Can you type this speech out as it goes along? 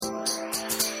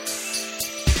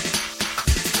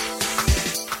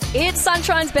It's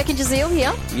Sunshine's Becky Jazeel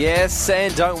here. Yes,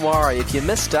 and don't worry, if you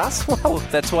missed us, well,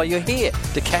 that's why you're here,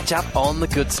 to catch up on the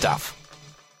good stuff.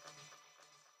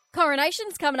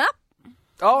 Coronation's coming up.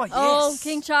 Oh, yes. Oh,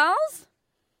 King Charles.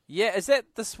 Yeah, is that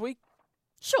this weekend?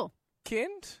 Sure,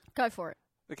 go for it.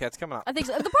 Okay, it's coming up. I think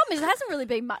so. The problem is it hasn't really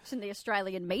been much in the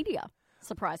Australian media,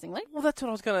 surprisingly. Well, that's what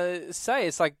I was going to say.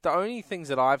 It's like the only things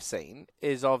that I've seen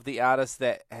is of the artists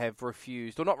that have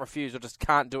refused, or not refused, or just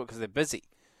can't do it because they're busy.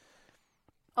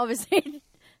 Obviously,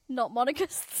 not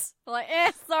monarchists. Like,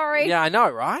 sorry. Yeah, I know,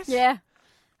 right? Yeah.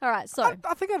 All right, so.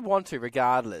 I think I'd want to,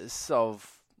 regardless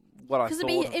of what I thought.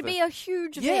 Because it'd be a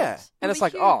huge event. Yeah, and it's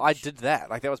like, oh, I did that.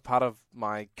 Like, that was part of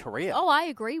my career. Oh, I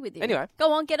agree with you. Anyway.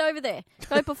 Go on, get over there.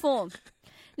 Go perform.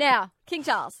 Now, King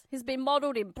Charles has been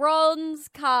modelled in bronze,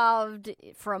 carved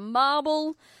from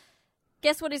marble.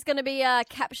 Guess what he's going to be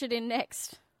captured in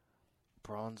next?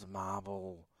 Bronze,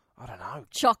 marble, I don't know.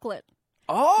 Chocolate.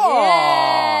 Oh!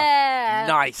 Yeah!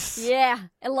 Nice. Yeah,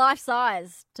 and life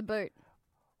size to boot.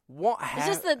 What It's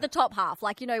just the top half,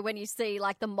 like, you know, when you see,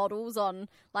 like, the models on,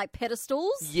 like,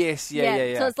 pedestals. Yes,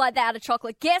 yeah. So it's like that of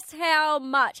chocolate. Guess how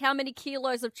many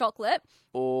kilos of chocolate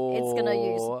it's going to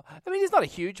use. I mean, he's not a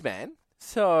huge man.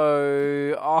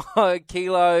 So,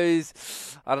 kilos,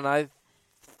 I don't know,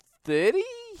 30?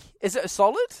 Is it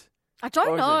solid? I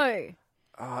don't know.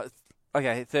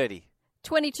 Okay, 30.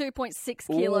 22.6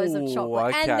 kilos of Ooh,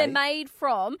 chocolate. okay. And they're made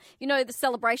from, you know, the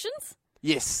celebrations?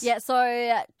 Yes. Yeah,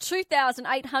 so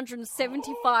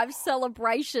 2,875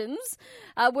 celebrations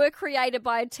were created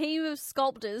by a team of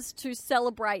sculptors to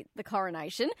celebrate the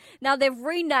coronation. Now, they've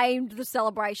renamed the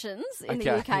celebrations in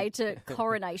the UK to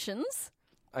coronations.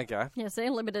 Okay. Yeah, see,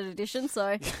 limited edition,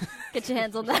 so get your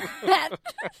hands on that.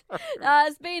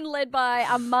 It's been led by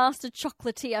a master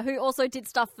chocolatier who also did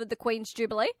stuff for the Queen's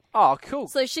Jubilee. Oh, cool.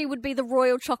 So she would be the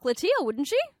royal chocolatier, wouldn't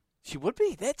she? She would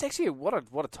be. That's actually what a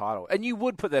title. And you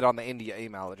would put that on the end of your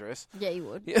email address. Yeah, you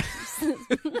would. Yeah.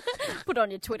 Put on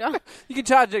your Twitter. You can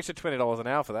charge an extra $20 an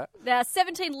hour for that. Now,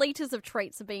 17 litres of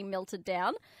treats are being melted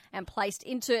down and placed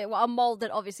into a mould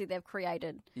that obviously they've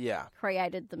created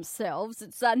themselves.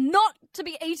 It's not to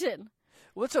be eaten.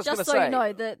 Well, that's what I was Just going to so say. you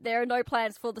know that there are no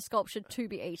plans for the sculpture to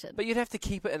be eaten. But you'd have to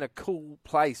keep it in a cool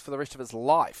place for the rest of its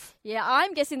life. Yeah,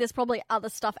 I'm guessing there's probably other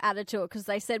stuff added to it because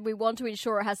they said we want to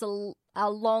ensure it has a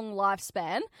long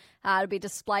lifespan to be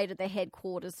displayed at their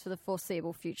headquarters for the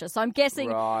foreseeable future. So I'm guessing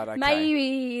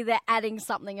maybe they're adding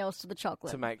something else to the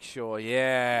chocolate. To make sure,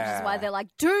 yeah. Which is why they're like,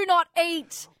 do not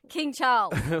eat King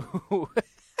Charles.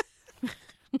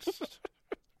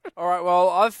 All right, well,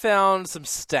 I've found some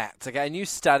stats. Okay, a new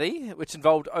study, which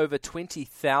involved over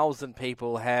 20,000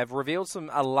 people, have revealed some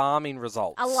alarming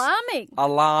results. Alarming.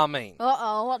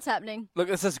 Uh-oh, what's happening? Look,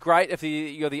 this is great if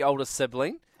you're the oldest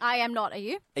sibling. I am not, are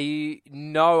you?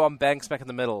 No, I'm bang smack in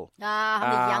the middle. I'm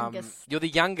the youngest. You're the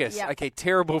youngest. Yep. Okay,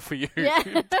 terrible for you.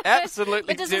 Yeah.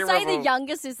 Absolutely But does terrible. it say the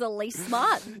youngest is the least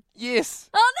smart? Yes.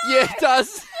 Oh, no! Yeah, it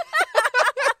does.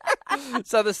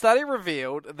 So the study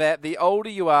revealed that the older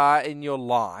you are in your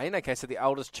line, okay, so the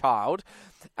oldest child,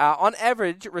 on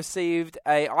average received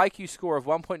a IQ score of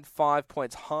 1.5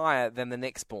 points higher than the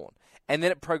next born. And then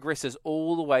it progresses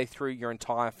all the way through your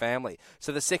entire family.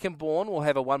 So the second born will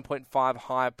have a 1.5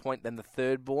 higher point than the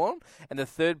third born. And the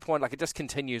third point, like, it just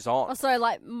continues on. Oh, so,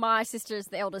 like, my sister is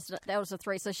the eldest of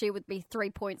three, so she would be 3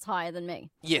 points higher than me.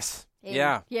 Yes.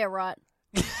 Yeah. Yeah, right.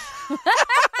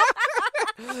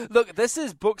 Look, this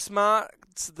is book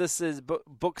smarts. This is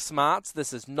book smarts.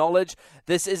 This is knowledge.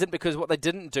 This isn't because what they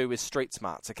didn't do is street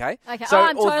smarts, okay? Okay, So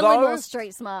I'm totally more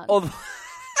street smart.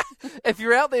 If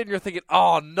you're out there and you're thinking,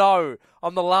 oh, no,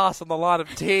 I'm the last on the line of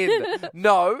 10.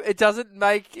 No, it doesn't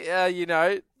make,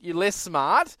 you less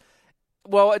smart.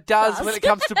 Well, it does when it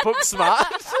comes to book smart,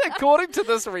 according to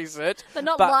this research. But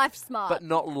not life smart. But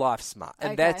not life smart.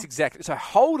 And Okay. that's exactly... So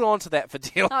hold on to that for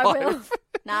dear I life. will.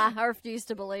 Nah, I refuse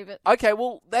to believe it. Okay,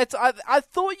 well, I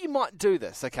thought you might do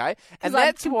this, okay? And 'Cause I'm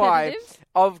that's why competitive?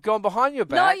 I've gone behind your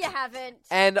No, back. you haven't.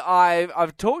 And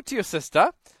I've talked to your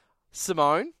sister,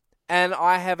 Simone, and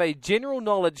I have a general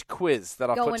knowledge quiz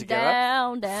that I've put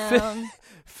together. Down.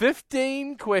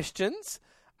 15 questions.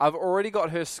 I've already got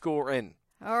her score in.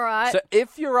 All right. So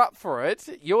if you're up for it,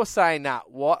 you're saying, nah,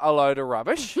 what a load of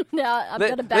rubbish. Now I'm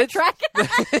going to let's- backtrack. She's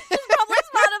probably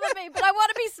smarter than me, but I want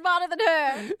to be smarter than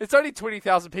her. It's only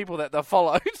 20,000 people that they've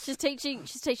followed. She's teaching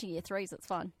year threes. That's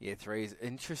fine. Year 3 is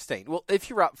interesting. Well, if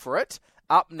you're up for it,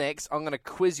 up next, I'm going to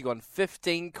quiz you on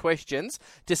 15 questions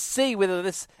to see whether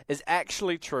this is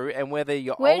actually true and whether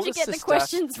your Where older did you get the sister...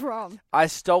 questions from? I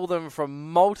stole them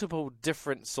from multiple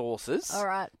different sources All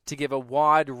right. to give a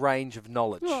wide range of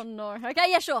knowledge. Oh, no.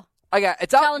 Okay, yeah, sure. Okay,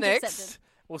 it's up Challenge next. accepted.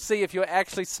 We'll see if you're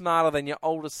actually smarter than your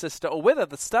older sister or whether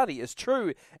the study is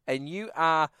true and you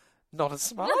are not as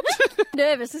smart.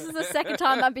 Nervous. This is the second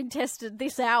time I've been tested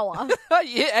this hour.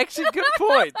 Yeah, actually, good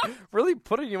point. Really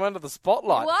putting you under the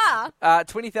spotlight. Wow.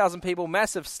 20,000 people,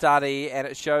 massive study, and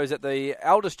it shows that the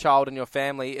eldest child in your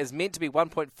family is meant to be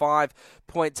 1.5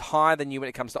 points higher than you when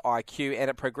it comes to IQ, and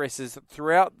it progresses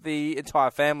throughout the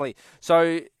entire family.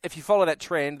 So if you follow that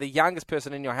trend, the youngest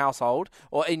person in your household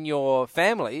or in your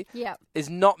family is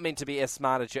not meant to be as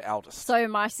smart as your eldest. So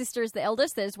my sister is the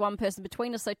eldest. There's one person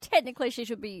between us, so technically she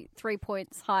should be 3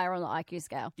 points higher on the IQ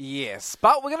scale. Yes,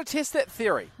 but we're going to test that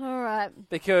theory. All right.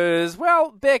 Because,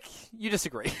 well, Beck, you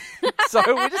disagree. So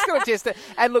we're just going to test it.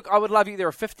 And look, I would love you. There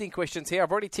are 15 questions here.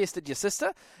 I've already tested your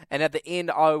sister. And at the end,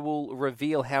 I will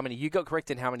reveal how many you got correct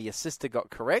and how many your sister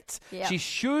got correct. Yep. She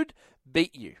should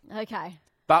beat you. Okay.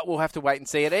 But we'll have to wait and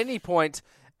see. At any point,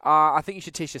 I think you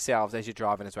should test yourselves as you're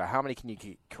driving as well. How many can you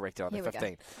get correct out of the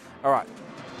 15? All right.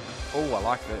 Oh, I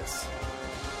like this.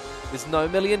 There's no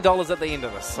 $1 million at the end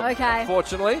of this. Okay.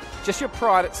 Unfortunately, just your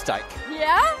pride at stake.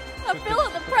 Yeah? I feel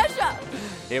it, the pressure.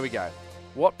 Here we go.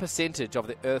 What percentage of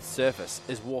the Earth's surface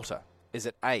is water? Is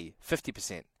it A,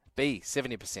 50%, B,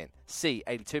 70%, C,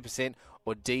 82%,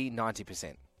 or D,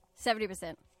 90%?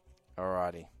 70%.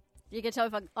 Alrighty. You can tell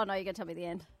if I... Oh, no, you're going to tell me the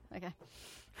end. Okay.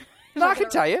 No, I can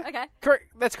tell you. Okay. Correct.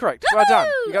 That's correct. Well done.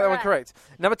 You got that one Right. correct.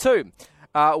 Number 2.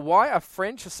 Why are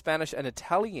French, Spanish, and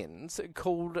Italians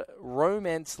called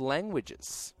Romance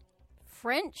languages?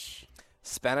 French?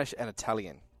 Spanish and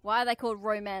Italian. Why are they called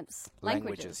Romance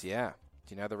languages? Yeah.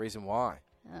 Do you know the reason why?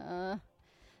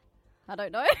 I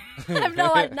don't know. I have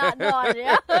no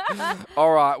idea.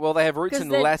 All right. Well, they have roots in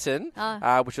they're- Latin,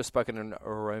 which are spoken in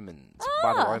Romans,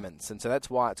 by the Romans. And so that's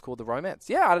why it's called the Romance.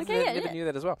 Yeah, I never knew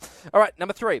that as well. All right.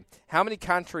 Number 3. How many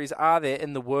countries are there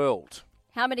in the world?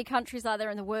 How many countries are there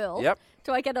in the world? Yep.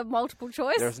 Do I get a multiple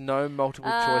choice? There's no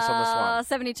multiple choice on this one.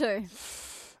 72.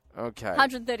 Okay.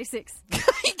 136.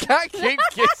 You can't keep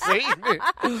guessing.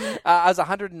 There's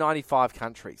 195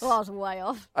 countries. Well, I was way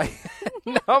off.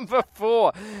 Number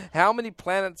 4. How many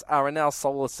planets are in our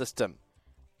solar system?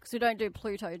 Because we don't do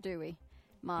Pluto, do we?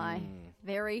 My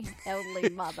very elderly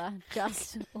mother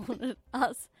just ordered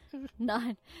us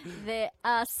 9. There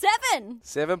are 7.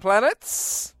 7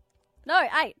 planets? No,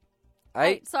 8.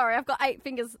 8? Sorry, I've got 8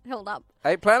 fingers held up.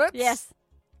 8 planets? Yes.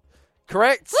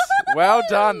 Correct. Well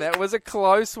done. That was a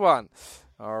close one.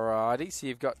 Alrighty, so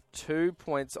you've got 2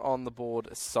 points on the board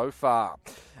so far.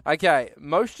 Okay,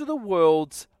 most of the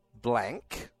world's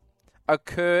blank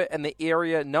occur in the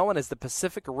area known as the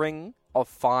Pacific Ring of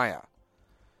Fire.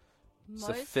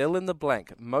 So fill in the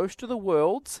blank. Most of the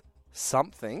world's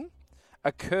something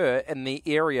occur in the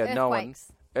area known...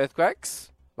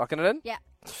 Earthquakes. Locking it in? Yeah.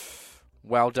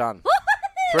 Well done.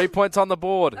 3 points on the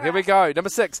board. Here we go. Number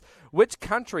 6. Which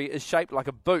country is shaped like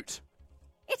a boot?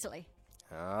 Italy.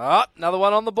 Another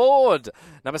one on the board.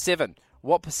 Number 7.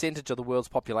 What percentage of the world's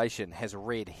population has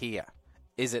red hair?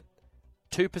 Is it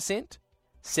 2%,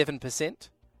 7%,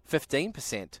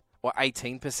 15%, or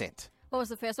 18%? What was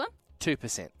the first one?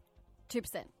 2%.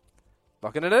 2%.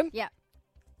 Locking it in? Yeah.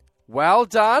 Well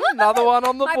done. Another one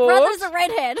on the My board. brother's a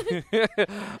redhead.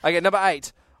 Okay, number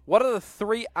 8. What are the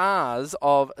 3 R's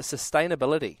of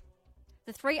sustainability?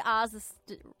 The 3 R's is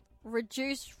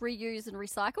reduce, reuse, and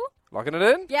recycle. Locking it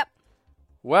in? Yep.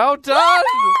 Well done.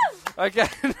 Okay,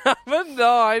 number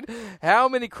 9. How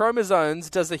many chromosomes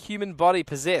does the human body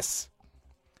possess?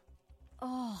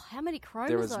 Oh, how many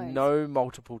chromosomes? There is no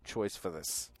multiple choice for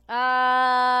this.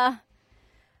 I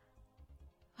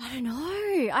don't know.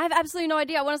 I have absolutely no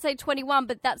idea. I want to say 21,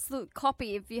 but that's the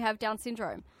copy if you have Down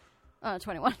syndrome.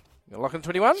 21. You're locking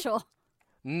 21? Sure.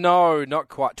 No, not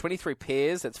quite. 23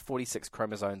 pairs, that's 46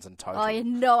 chromosomes in total. Oh, I had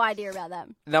no idea about that.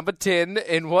 Number 10,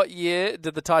 in what year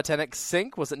did the Titanic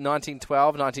sink? Was it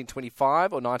 1912,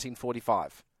 1925, or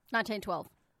 1945? 1912.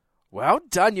 Well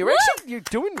done. You're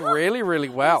doing really, really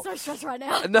well. I'm so stressed right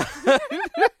now.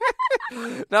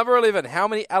 Number 11, how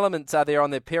many elements are there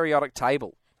on the periodic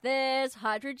table? There's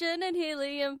hydrogen and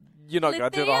helium. You're not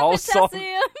going to do the whole song.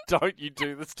 Potassium. Don't you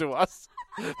do this to us,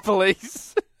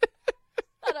 please.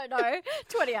 I don't know.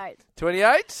 28.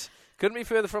 28? Couldn't be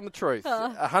further from the truth.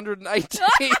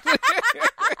 118.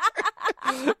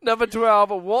 Number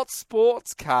 12, what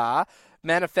sports car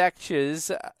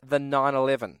manufactures the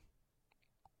 911?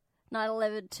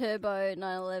 911 Turbo,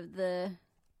 911 the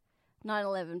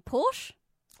 911 Porsche.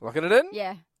 Locking it in?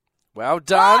 Yeah. Well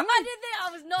done. Oh, I did that.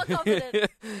 I was not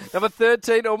confident. Number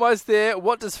 13, almost there.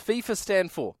 What does FIFA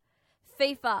stand for?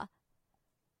 FIFA.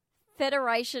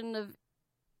 Federation of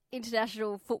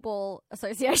International Football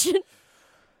Association.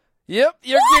 Yep,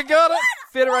 you got it.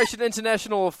 Federation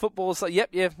International of Football. So, yep.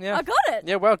 I got it.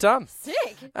 Yeah, well done.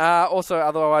 Sick. Also,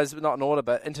 otherwise, not in order,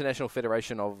 but International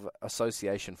Federation of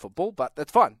Association Football, but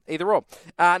that's fine. Either or.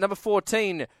 Number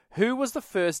 14, who was the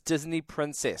first Disney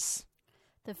princess?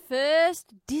 The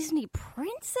first Disney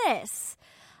princess?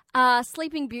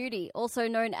 Sleeping Beauty, also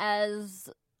known as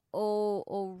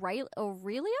Aurelia,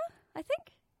 I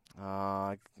think?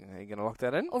 Are you going to lock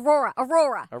that in? Aurora?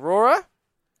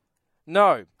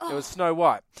 No, it was Snow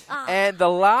White. And the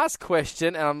last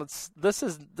question, and this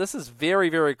is very,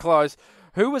 very close.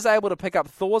 Who was able to pick up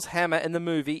Thor's hammer in the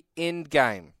movie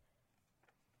Endgame?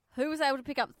 Who was able to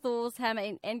pick up Thor's hammer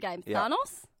in Endgame? Yeah.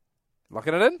 Thanos?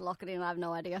 Locking it in? Lock it in, I have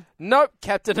no idea. Nope,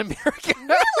 Captain America.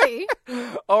 Really?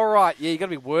 All right, yeah, you got to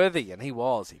be worthy, and he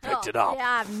was. He picked it up. Yeah,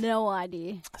 I have no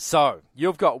idea. So,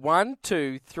 you've got 1,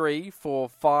 2, 3, 4,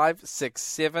 5, 6,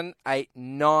 7, 8,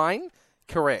 9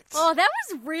 correct. Oh, that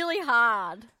was really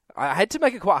hard. I had to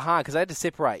make it quite hard because I had to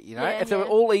separate, you know. If they were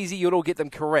all easy, you'd all get them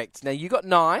correct. Now, you got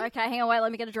 9. Okay, hang on, wait,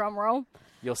 let me get a drum roll.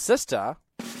 Your sister...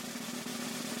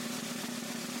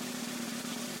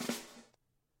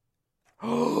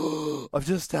 I've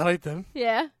just tallied them.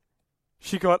 Yeah.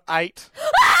 She got 8. Hey!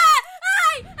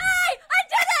 I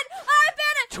did it! I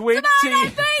bet it! 20. Simone, I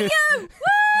beat you! Woo!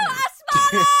 I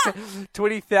smarter!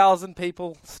 20,000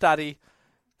 people study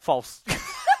false. I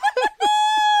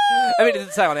mean, it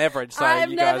didn't say on average, so I have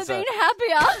you never guys been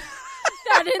happier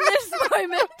than in this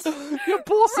moment. Your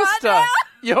poor sister. Now.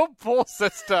 Your poor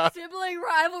sister. Sibling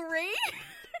rivalry.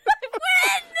 I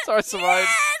win! Sorry, Simone.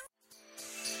 Yes!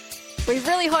 We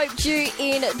really hoped you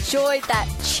enjoyed that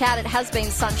chat. It has been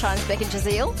Sunshine's Beck and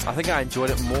Jazeel. I think I enjoyed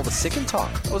it more the second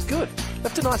time. It was good.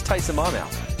 Left a nice taste in my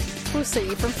mouth. We'll see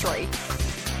you from 3.